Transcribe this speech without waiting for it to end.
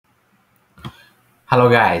Hello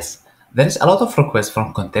guys, there is a lot of requests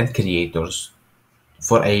from content creators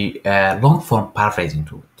for a long-form paraphrasing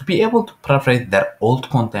tool to be able to paraphrase their old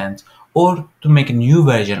content or to make a new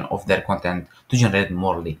version of their content to generate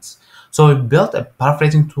more leads. So we built a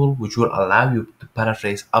paraphrasing tool which will allow you to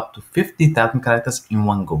paraphrase up to 50,000 characters in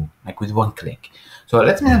one go, like with one click. So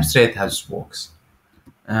let me demonstrate how this works.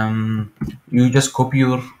 You just copy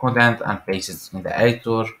your content and paste it in the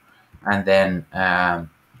editor, and then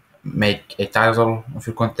make a title of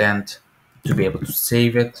your content to be able to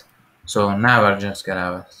save it. So now we're just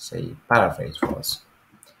gonna say paraphrase for us.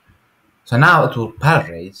 So now it will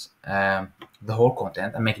paraphrase the whole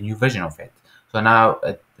content and make a new version of it. So now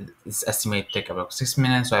it's estimated to take about 6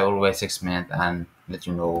 minutes. So I will wait 6 minutes and let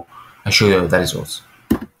you know and show you the results.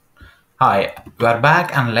 Hi, we are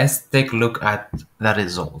back and let's take a look at the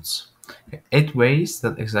results. 8 ways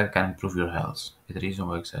that exercise can improve your health. 8 reasons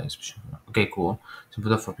why exercise. Okay, cool. It's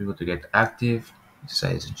important for people to get active.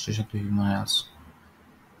 Exercise is essential to human health.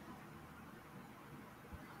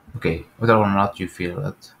 Okay, whether or not you feel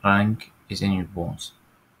that running is in your bones.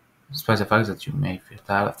 Despite the fact that you may feel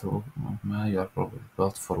tired after walking, you are probably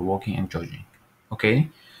built for walking and jogging. Okay,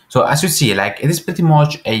 so as you see, like it is pretty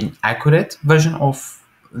much an accurate version of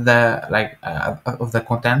the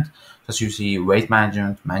content. As you see, weight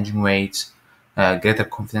management, managing weight, greater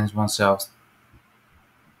confidence in oneself.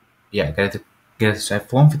 Yeah, greater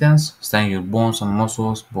self-confidence, strengthening your bones and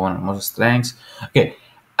muscles, bone and muscle strength. Okay,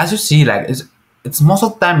 as you see, like it's most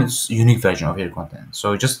of the time it's unique version of your content.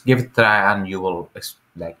 So just give it a try and you will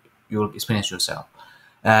you will experience yourself.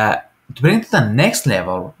 To bring it to the next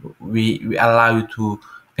level, we allow you to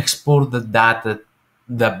export the data,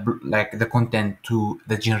 the content to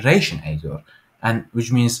the generation editor, and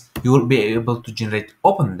which means you will be able to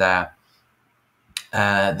open the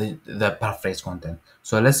paraphrase content.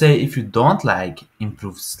 So let's say if you don't like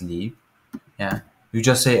improved sleep, yeah, you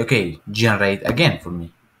just say okay, generate again for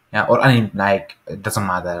me, yeah, or any like it doesn't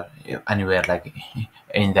matter anywhere like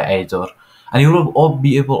in the editor, and you will all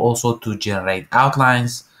be able also to generate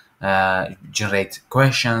outlines, generate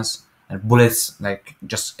questions and bullets, like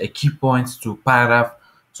just a key points to paragraph.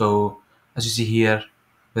 So as you see here,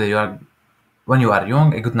 whether you are when you are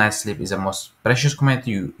young, a good night's sleep is the most precious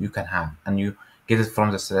commodity you can have, and you get it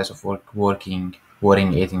from the stress of working,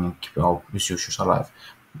 worrying, eating, and keeping up with your social life.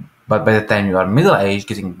 But by the time you are middle aged,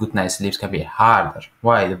 getting a good night's sleep can be harder.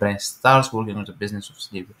 Why? The brain starts working on the business of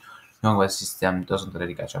sleep. Young body system doesn't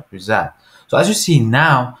really catch up with that. So as you see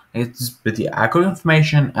now, it's pretty accurate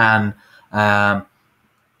information, and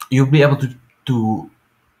you'll be able to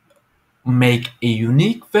make a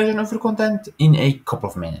unique version of your content in a couple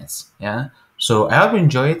of minutes. Yeah. So I hope you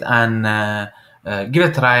enjoy it, and give it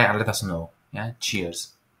a try and let us know. Yeah.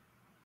 Cheers.